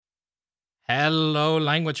Hello,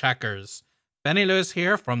 language hackers. Benny Lewis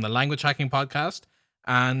here from the Language Hacking Podcast,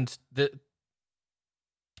 and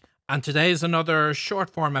today is another short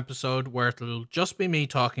form episode where it'll just be me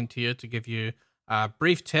talking to you to give you a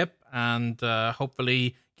brief tip and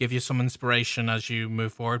hopefully give you some inspiration as you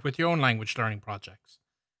move forward with your own language learning projects.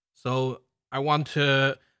 So, I want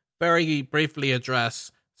to very briefly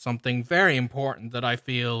address something very important that I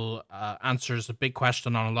feel answers a big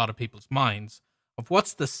question on a lot of people's minds of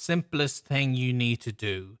what's the simplest thing you need to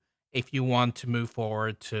do if you want to move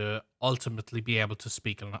forward to ultimately be able to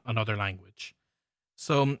speak another language.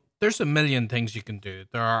 So there's a million things you can do.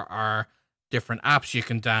 There are different apps you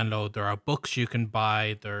can download. There are books you can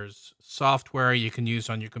buy. There's software you can use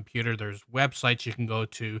on your computer. There's websites you can go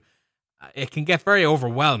to. It can get very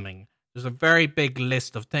overwhelming. There's a very big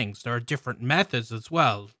list of things. There are different methods as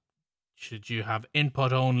well. Should you have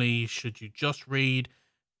input only? Should you just read?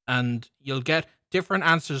 And you'll get different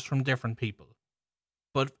answers from different people.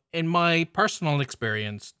 But in my personal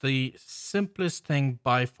experience, the simplest thing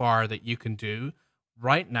by far that you can do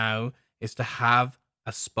right now is to have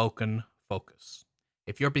a spoken focus.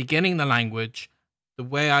 If you're beginning the language, the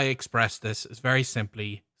way I express this is very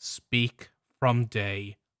simply speak from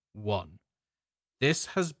day one. This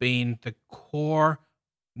has been the core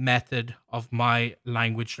method of my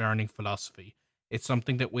language learning philosophy. It's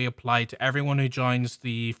something that we apply to everyone who joins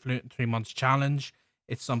the Fluent in 3 Months Challenge.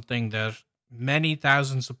 It's something that many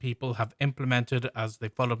thousands of people have implemented as they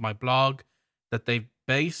followed my blog, that they've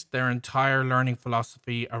based their entire learning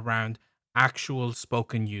philosophy around actual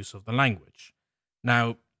spoken use of the language.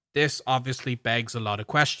 Now, this obviously begs a lot of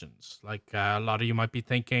questions. Like a lot of you might be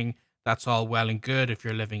thinking, that's all well and good if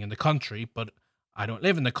you're living in the country, but I don't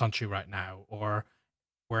live in the country right now, or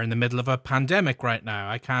we're in the middle of a pandemic right now.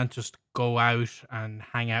 I can't just go out and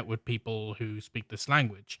hang out with people who speak this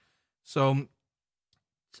language. So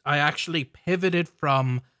I actually pivoted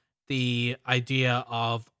from the idea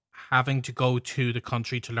of having to go to the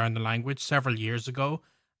country to learn the language several years ago.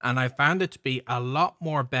 And I found it to be a lot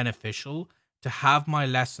more beneficial to have my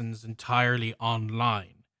lessons entirely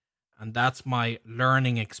online. And that's my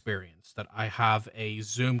learning experience, that I have a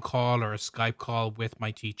Zoom call or a Skype call with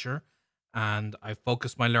my teacher, and I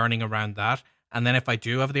focus my learning around that. And then if I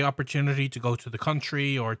do have the opportunity to go to the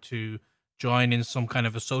country or to join in some kind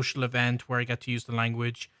of a social event where I get to use the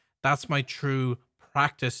language, that's my true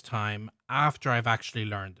practice time after I've actually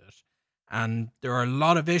learned it. And there are a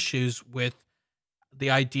lot of issues with the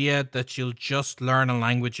idea that you'll just learn a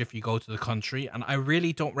language if you go to the country. And I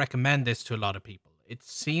really don't recommend this to a lot of people. It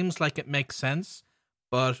seems like it makes sense,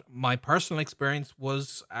 but my personal experience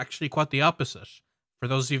was actually quite the opposite. For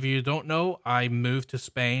those of you who don't know, I moved to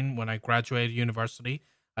Spain when I graduated university.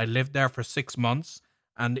 I lived there for 6 months.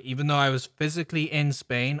 And even though I was physically in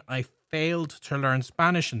Spain, I failed to learn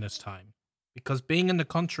Spanish in this time because being in the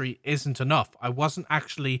country isn't enough. I wasn't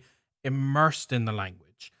actually immersed in the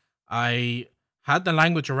language. I had the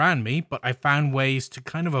language around me, but I found ways to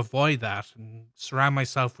kind of avoid that and surround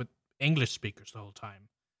myself with English speakers the whole time.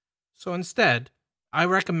 So instead, I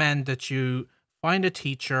recommend that you find a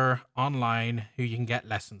teacher online who you can get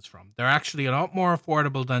lessons from. They're actually a lot more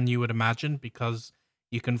affordable than you would imagine because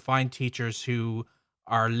you can find teachers who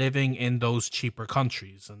are living in those cheaper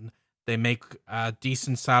countries and they make a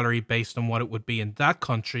decent salary based on what it would be in that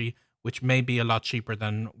country, which may be a lot cheaper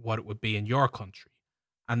than what it would be in your country.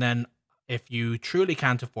 And then if you truly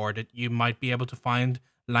can't afford it, you might be able to find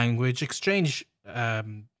language exchange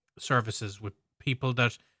services with people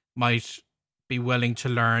that might be willing to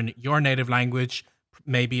learn your native language.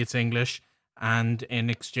 Maybe it's English, and in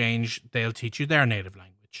exchange, they'll teach you their native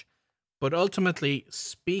language. But ultimately,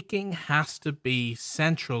 speaking has to be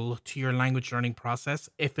central to your language learning process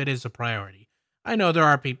if it is a priority. I know there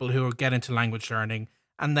are people who get into language learning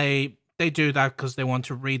and they do that because they want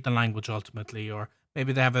to read the language ultimately, or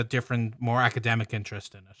maybe they have a different, more academic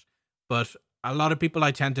interest in it. But a lot of people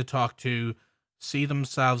I tend to talk to see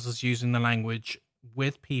themselves as using the language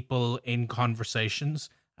with people in conversations.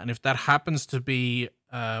 And if that happens to be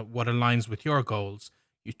what aligns with your goals,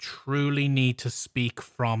 you truly need to speak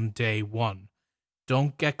from day one.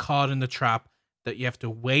 Don't get caught in the trap that you have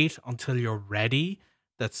to wait until you're ready,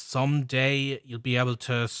 that someday you'll be able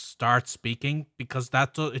to start speaking, because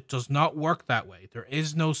it does not work that way. There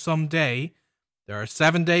is no someday. There are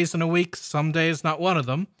 7 days in a week. Someday is not one of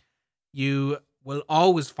them. You will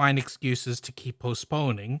always find excuses to keep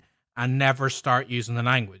postponing and never start using the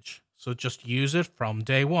language. So just use it from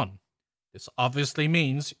day one. This obviously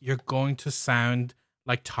means you're going to sound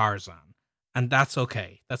like Tarzan, and that's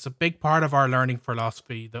okay. That's a big part of our learning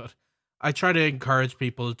philosophy that I try to encourage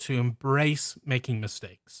people to embrace making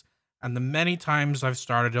mistakes. And the many times I've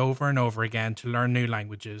started over and over again to learn new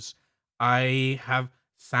languages, I have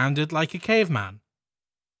sounded like a caveman.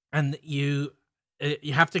 And you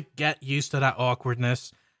have to get used to that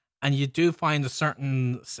awkwardness, and you do find a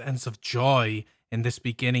certain sense of joy in this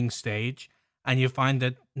beginning stage. And you find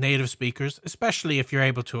that native speakers, especially if you're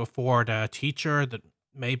able to afford a teacher that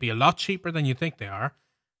may be a lot cheaper than you think they are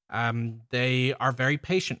very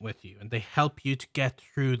patient with you and they help you to get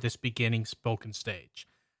through this beginning spoken stage.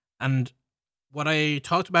 And what I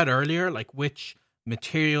talked about earlier, like which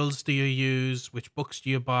materials do you use, which books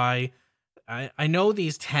do you buy, I know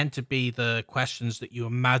these tend to be the questions that you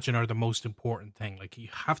imagine are the most important thing. Like you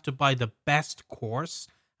have to buy the best course,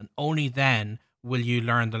 and only then will you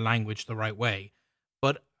learn the language the right way.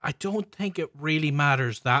 But I don't think it really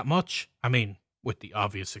matters that much. I mean, with the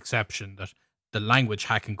obvious exception that the language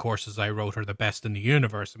hacking courses I wrote are the best in the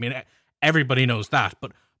universe. I mean, everybody knows that.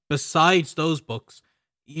 But besides those books,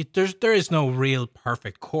 there is no real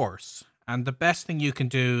perfect course. And the best thing you can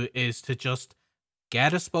do is to just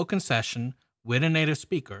get a spoken session with a native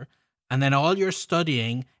speaker, and then all your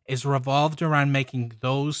studying is revolved around making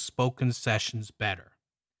those spoken sessions better.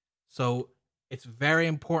 So it's very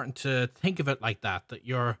important to think of it like that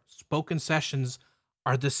your spoken sessions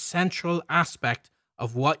are the central aspect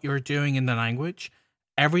of what you're doing in the language.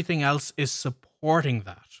 Everything else is supporting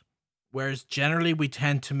that. Whereas generally we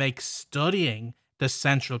tend to make studying the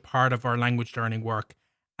central part of our language learning work.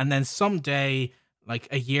 And then someday, like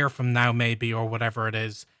a year from now, maybe, or whatever it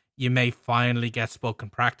is, you may finally get spoken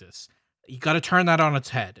practice. You got to turn that on its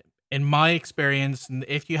head. In my experience, and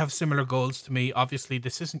if you have similar goals to me, obviously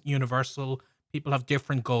this isn't universal. People have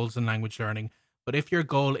different goals in language learning. But if your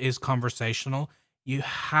goal is conversational, you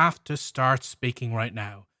have to start speaking right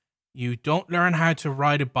now. You don't learn how to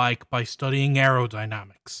ride a bike by studying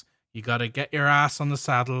aerodynamics. You got to get your ass on the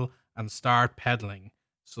saddle and start pedaling.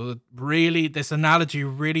 So really, this analogy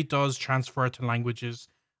really does transfer to languages.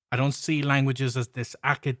 I don't see languages as this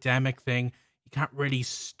academic thing. You can't really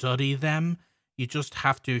study them. You just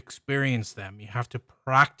have to experience them. You have to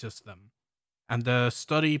practice them. And the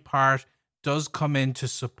study part does come in to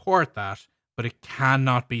support that, but it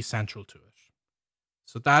cannot be central to it.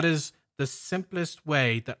 So that is the simplest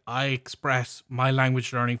way that I express my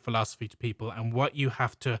language learning philosophy to people, and what you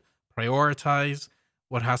have to prioritize,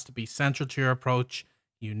 what has to be central to your approach.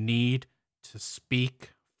 You need to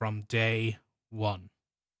speak from day one.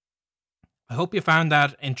 I hope you found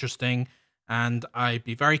that interesting, and I'd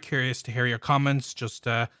be very curious to hear your comments. Just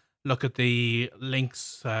look at the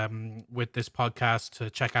links with this podcast to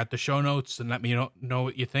check out the show notes and let me know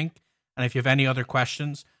what you think. And if you have any other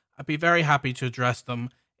questions, I'd be very happy to address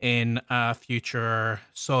them in a future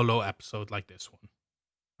solo episode like this one.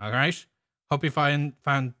 All right. Hope you found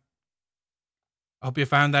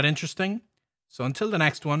that interesting. So until the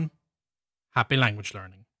next one, happy language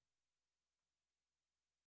learning.